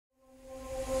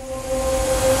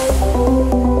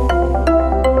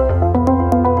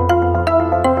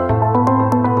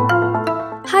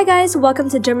Hi guys, welcome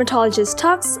to Dermatologist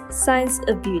Talks, Science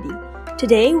of Beauty.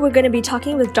 Today, we're going to be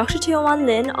talking with Dr. Teo Wan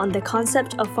Lin on the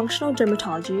concept of functional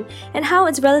dermatology and how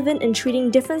it's relevant in treating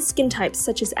different skin types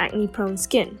such as acne-prone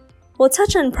skin. We'll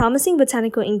touch on promising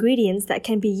botanical ingredients that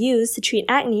can be used to treat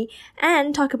acne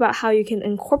and talk about how you can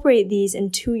incorporate these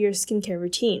into your skincare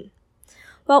routine.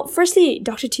 Well, firstly,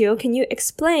 Dr. Teo, can you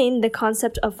explain the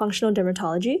concept of functional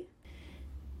dermatology?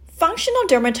 Functional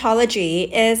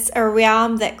dermatology is a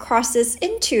realm that crosses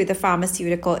into the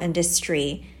pharmaceutical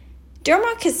industry.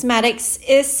 Dermocosmetics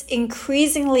is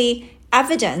increasingly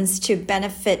evidenced to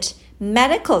benefit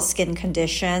medical skin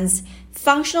conditions.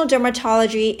 Functional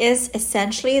dermatology is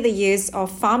essentially the use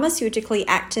of pharmaceutically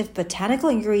active botanical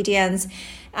ingredients,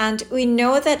 and we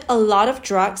know that a lot of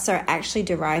drugs are actually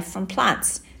derived from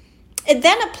plants. It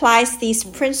then applies these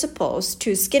principles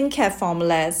to skincare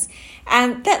formulas,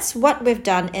 and that's what we've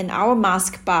done in our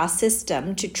mask bar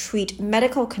system to treat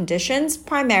medical conditions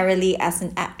primarily as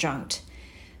an adjunct.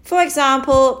 For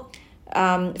example,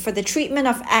 for the treatment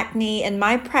of acne in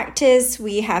my practice,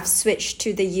 we have switched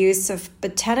to the use of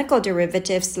botanical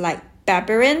derivatives like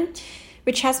berberin,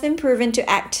 which has been proven to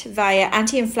act via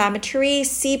anti-inflammatory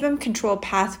sebum control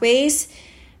pathways,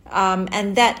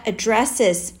 and that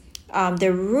addresses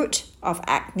the root of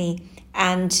acne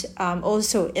and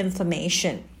also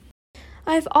inflammation.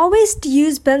 I've always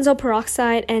used benzoyl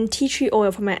peroxide and tea tree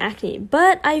oil for my acne,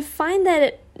 but I find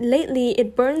that lately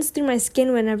it burns through my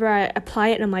skin whenever I apply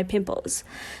it on my pimples.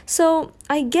 So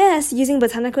I guess using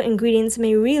botanical ingredients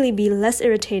may really be less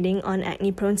irritating on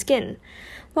acne-prone skin.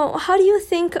 Well, how do you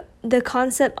think the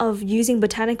concept of using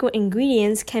botanical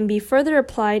ingredients can be further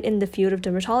applied in the field of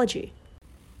dermatology?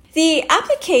 The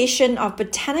application of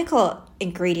botanical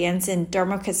ingredients in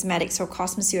dermocosmetics or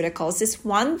cosmeceuticals is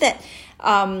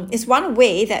one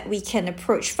way that we can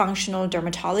approach functional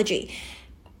dermatology.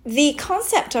 The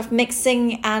concept of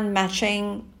mixing and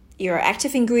matching your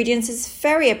active ingredients is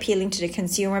very appealing to the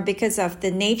consumer because of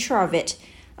the nature of it,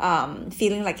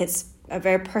 feeling like it's a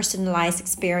very personalized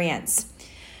experience.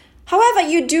 However,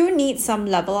 you do need some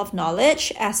level of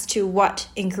knowledge as to what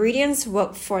ingredients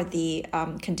work for the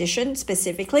condition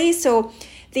specifically. So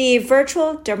the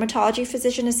virtual dermatology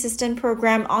physician assistant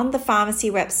program on the pharmacy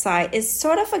website is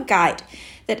sort of a guide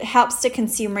that helps the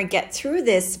consumer get through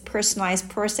this personalized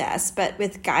process, but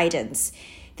with guidance.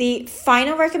 The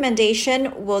final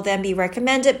recommendation will then be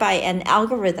recommended by an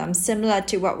algorithm similar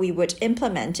to what we would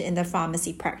implement in the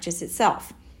pharmacy practice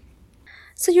itself.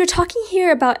 So you're talking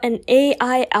here about an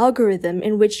AI algorithm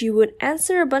in which you would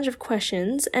answer a bunch of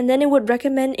questions and then it would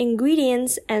recommend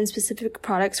ingredients and specific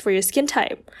products for your skin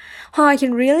type. I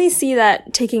can really see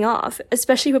that taking off,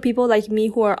 especially for people like me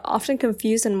who are often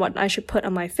confused on what I should put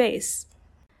on my face.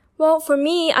 Well, for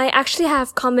me, I actually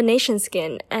have combination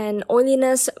skin and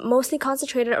oiliness mostly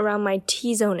concentrated around my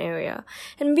T-zone area.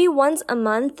 And maybe once a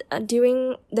month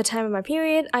during the time of my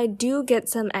period, I do get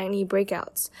some acne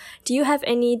breakouts. Do you have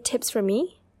any tips for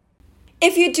me?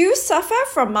 If you do suffer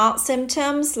from mild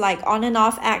symptoms like on and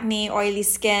off acne, oily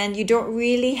skin, you don't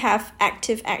really have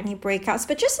active acne breakouts,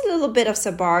 but just a little bit of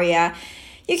seborrhea,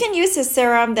 you can use a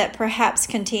serum that perhaps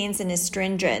contains an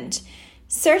astringent.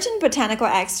 Certain botanical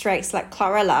extracts like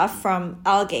chlorella from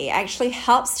algae actually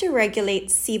helps to regulate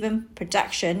sebum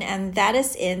production, and that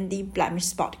is in the blemish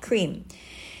spot cream.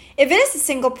 If it is a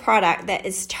single product that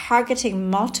is targeting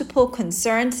multiple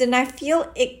concerns, then I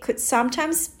feel it could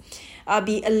sometimes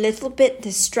be a little bit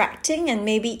distracting and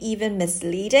maybe even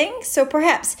misleading. So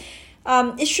perhaps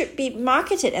it should be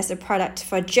marketed as a product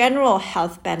for general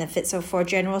health benefits or for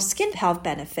general skin health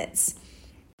benefits.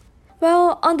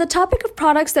 Well, on the topic of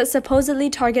products that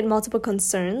supposedly target multiple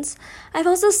concerns, I've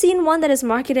also seen one that is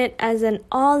marketed as an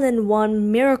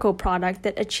all-in-one miracle product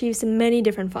that achieves many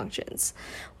different functions.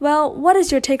 Well, what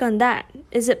is your take on that?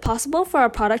 Is it possible for a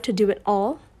product to do it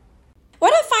all?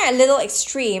 What I find a little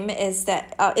extreme is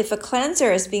that if a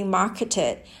cleanser is being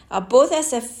marketed both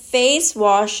as a face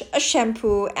wash, a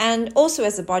shampoo, and also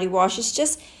as a body wash, it's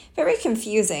just very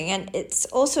confusing, and it's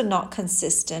also not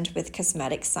consistent with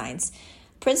cosmetic science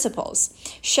principles.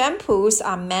 Shampoos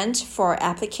are meant for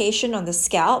application on the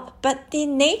scalp, but the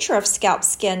nature of scalp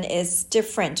skin is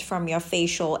different from your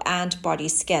facial and body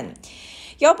skin.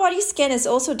 Your body skin is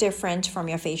also different from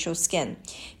your facial skin.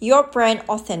 Your brand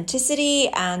authenticity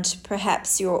and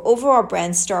perhaps your overall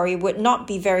brand story would not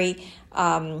be very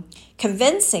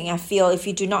convincing, I feel, if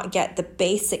you do not get the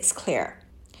basics clear.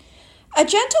 A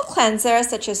gentle cleanser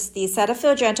such as the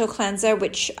Cetaphil Gentle Cleanser,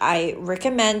 which I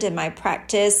recommend in my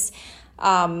practice,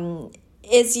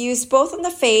 is used both on the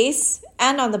face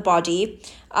and on the body.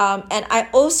 And I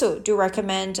also do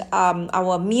recommend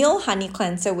our Meal Honey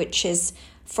Cleanser, which is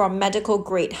from medical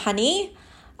grade honey.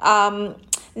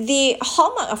 The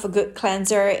hallmark of a good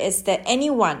cleanser is that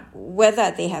anyone,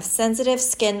 whether they have sensitive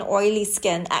skin, oily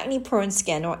skin, acne-prone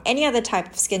skin, or any other type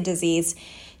of skin disease,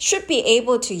 should be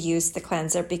able to use the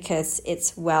cleanser because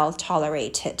it's well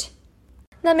tolerated.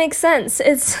 That makes sense.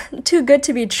 It's too good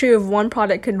to be true if one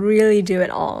product could really do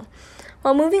it all.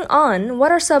 Well, moving on,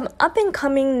 what are some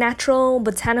up-and-coming natural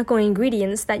botanical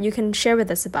ingredients that you can share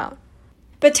with us about?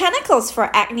 Botanicals for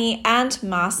acne and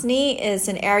maskne is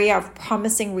an area of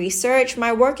promising research.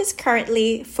 My work is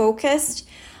currently focused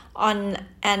on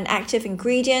an active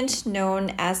ingredient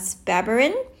known as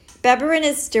berberin. Berberin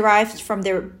is derived from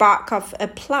the bark of a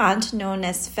plant known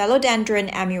as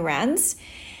Philodendron amurans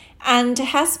and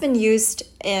has been used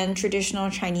in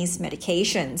traditional Chinese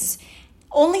medications.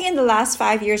 Only in the last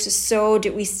 5 years or so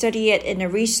did we study it in a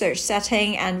research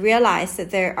setting and realize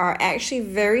that there are actually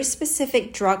very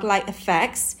specific drug-like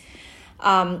effects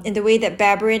in the way that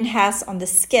berberin has on the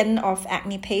skin of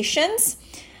acne patients.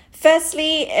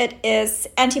 Firstly, it is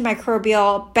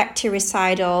antimicrobial,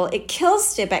 bactericidal. It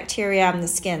kills the bacteria in the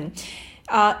skin.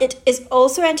 It is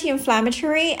also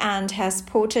anti-inflammatory and has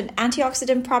potent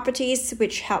antioxidant properties,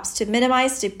 which helps to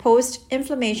minimize the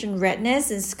post-inflammation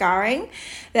redness and scarring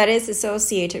that is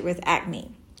associated with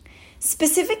acne.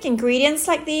 Specific ingredients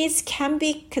like these can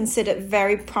be considered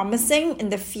very promising in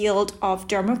the field of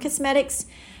dermocosmetics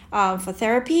for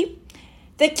therapy.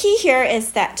 The key here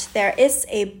is that there is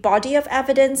a body of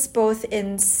evidence both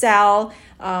in cell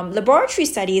laboratory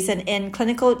studies and in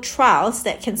clinical trials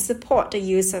that can support the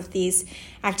use of these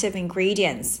active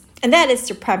ingredients. And that is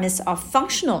the premise of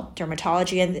functional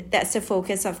dermatology, and that's the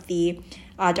focus of the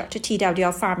Dr.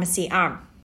 TWL Pharmacy arm.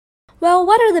 Well,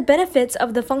 what are the benefits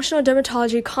of the functional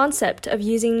dermatology concept of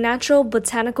using natural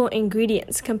botanical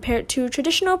ingredients compared to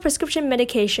traditional prescription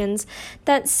medications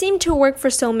that seem to work for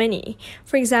so many,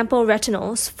 for example,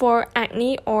 retinols for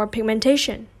acne or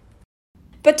pigmentation?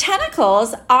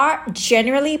 Botanicals are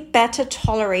generally better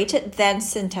tolerated than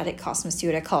synthetic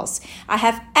cosmeceuticals. I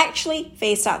have actually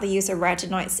phased out the use of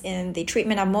retinoids in the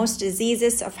treatment of most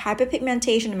diseases of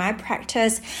hyperpigmentation in my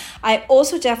practice. I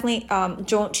also definitely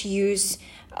don't use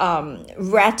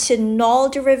retinol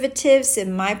derivatives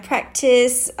in my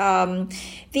practice.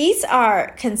 These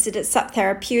are considered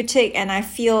subtherapeutic, and I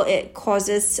feel it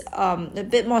causes a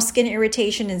bit more skin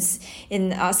irritation in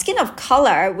skin of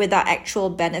color without actual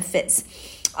benefits.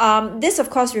 This, of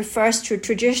course, refers to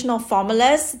traditional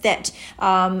formulas that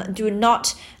do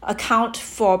not account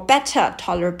for better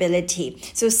tolerability.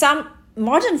 So some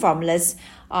modern formulas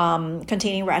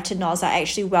containing retinols are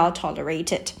actually well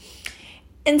tolerated.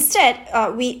 Instead,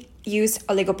 we use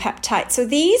oligopeptides. So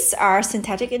these are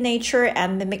synthetic in nature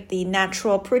and mimic the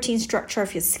natural protein structure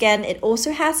of your skin. It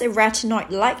also has a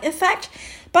retinoid-like effect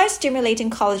by stimulating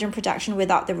collagen production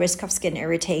without the risk of skin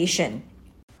irritation.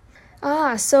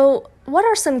 So what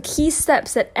are some key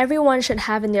steps that everyone should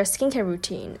have in their skincare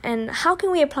routine? And how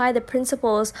can we apply the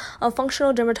principles of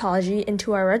functional dermatology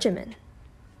into our regimen?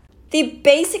 The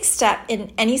basic step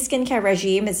in any skincare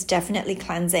regime is definitely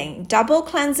cleansing. Double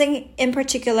cleansing in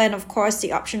particular, and of course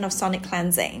the option of sonic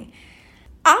cleansing.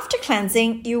 After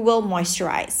cleansing, you will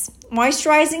moisturize.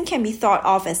 Moisturizing can be thought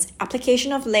of as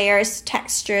application of layers,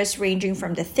 textures ranging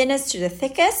from the thinnest to the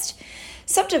thickest,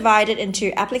 subdivided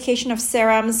into application of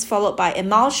serums followed by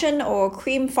emulsion or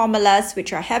cream formulas,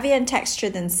 which are heavier in texture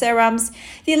than serums.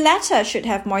 The latter should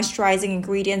have moisturizing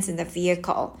ingredients in the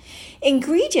vehicle.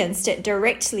 Ingredients that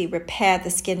directly repair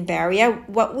the skin barrier,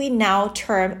 what we now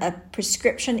term a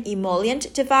prescription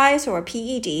emollient device or a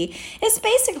PED, is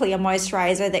basically a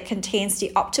moisturizer that contains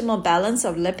the optimal balance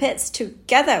of lipids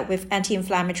together with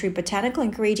anti-inflammatory botanical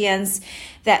ingredients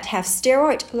that have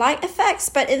steroid-like effects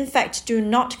but in fact do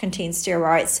not contain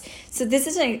steroids. So this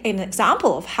is an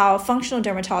example of how functional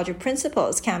dermatology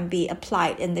principles can be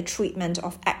applied in the treatment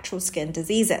of actual skin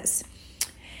diseases.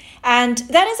 And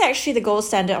that is actually the gold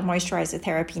standard of moisturizer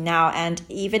therapy now. And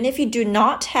even if you do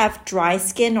not have dry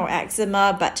skin or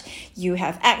eczema, but you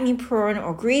have acne-prone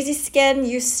or greasy skin,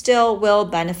 you still will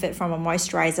benefit from a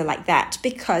moisturizer like that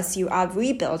because you are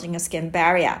rebuilding a skin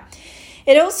barrier.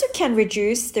 It also can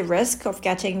reduce the risk of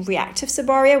getting reactive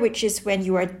seborrhea, which is when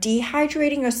you are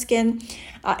dehydrating your skin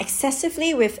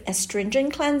excessively with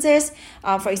astringent cleansers.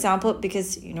 For example,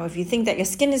 because if you think that your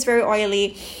skin is very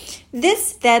oily,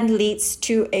 this then leads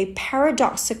to a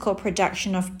paradoxical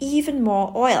production of even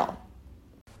more oil.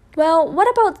 Well, what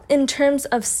about in terms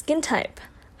of skin type?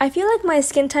 I feel like my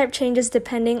skin type changes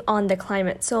depending on the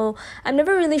climate, so I'm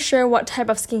never really sure what type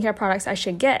of skincare products I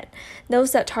should get.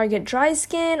 Those that target dry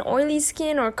skin, oily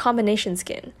skin, or combination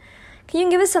skin. Can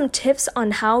you give us some tips on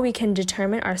how we can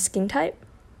determine our skin type?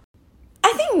 I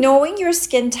I think knowing your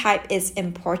skin type is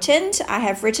important. I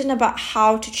have written about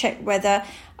how to check whether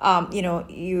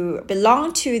you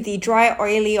belong to the dry,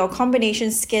 oily, or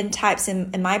combination skin types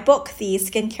in my book, The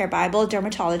Skincare Bible,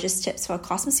 Dermatologist Tips for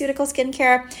Cosmeceutical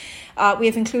Skincare. We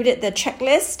have included the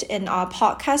checklist in our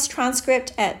podcast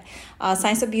transcript at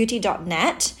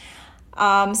scienceofbeauty.net.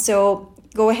 So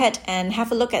go ahead and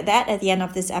have a look at that at the end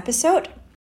of this episode.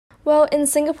 Well, in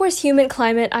Singapore's humid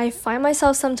climate, I find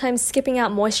myself sometimes skipping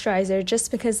out moisturizer just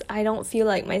because I don't feel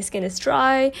like my skin is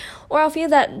dry, or I'll feel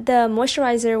that the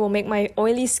moisturizer will make my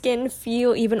oily skin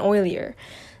feel even oilier.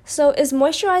 So is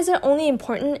moisturizer only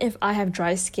important if I have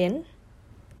dry skin?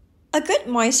 A good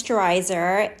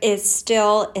moisturizer is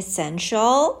still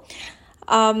essential.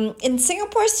 In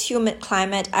Singapore's humid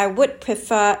climate, I would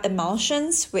prefer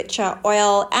emulsions, which are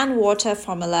oil and water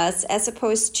formulas, as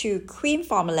opposed to cream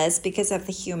formulas because of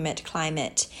the humid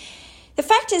climate. The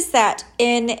fact is that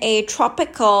in a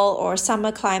tropical or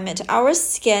summer climate, our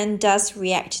skin does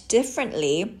react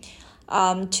differently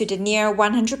to the near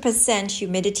 100%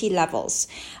 humidity levels.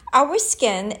 Our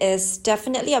skin is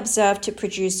definitely observed to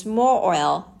produce more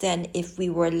oil than if we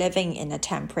were living in a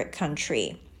temperate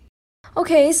country.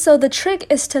 Okay, so the trick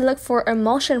is to look for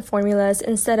emulsion formulas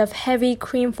instead of heavy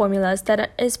cream formulas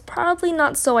that is probably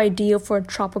not so ideal for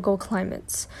tropical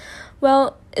climates.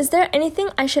 Well, is there anything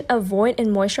I should avoid in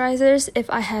moisturizers if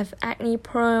I have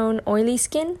acne-prone, oily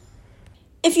skin?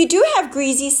 If you do have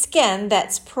greasy skin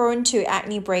that's prone to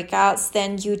acne breakouts,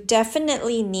 then you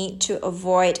definitely need to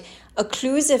avoid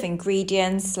occlusive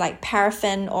ingredients like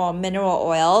paraffin or mineral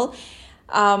oil.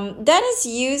 That is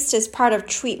used as part of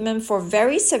treatment for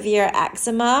very severe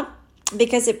eczema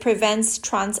because it prevents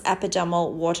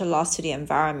transepidermal water loss to the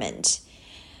environment.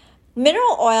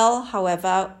 Mineral oil,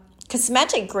 however,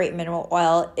 cosmetic-grade mineral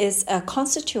oil is a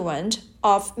constituent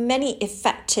of many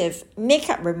effective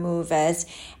makeup removers,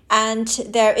 and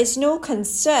there is no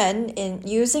concern in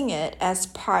using it as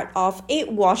part of a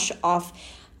wash-off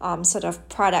sort of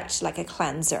product like a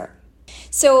cleanser.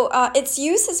 So it's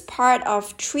used as part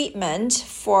of treatment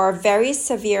for very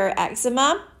severe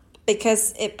eczema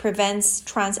because it prevents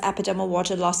transepidermal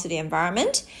water loss to the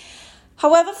environment.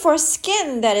 However, for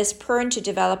skin that is prone to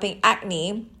developing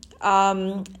acne,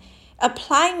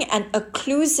 applying an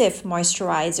occlusive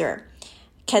moisturizer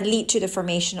can lead to the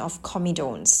formation of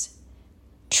comedones.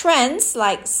 Trends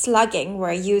like slugging,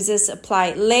 where users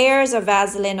apply layers of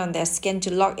Vaseline on their skin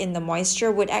to lock in the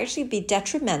moisture, would actually be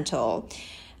detrimental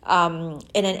in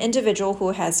an individual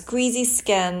who has greasy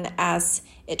skin, as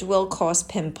it will cause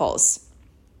pimples.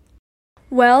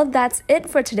 Well, that's it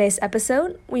for today's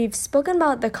episode. We've spoken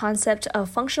about the concept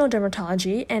of functional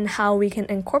dermatology and how we can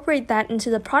incorporate that into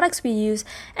the products we use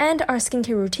and our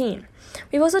skincare routine.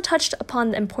 We've also touched upon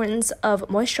the importance of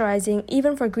moisturizing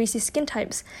even for greasy skin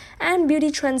types and beauty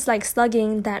trends like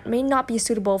slugging that may not be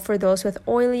suitable for those with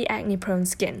oily, acne-prone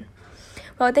skin.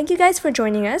 Well, thank you guys for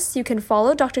joining us. You can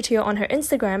follow Dr. Teo on her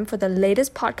Instagram for the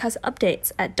latest podcast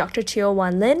updates at Dr. Teo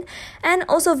Wan Lin, and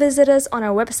also visit us on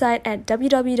our website at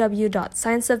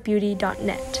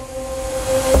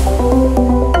www.scienceofbeauty.net.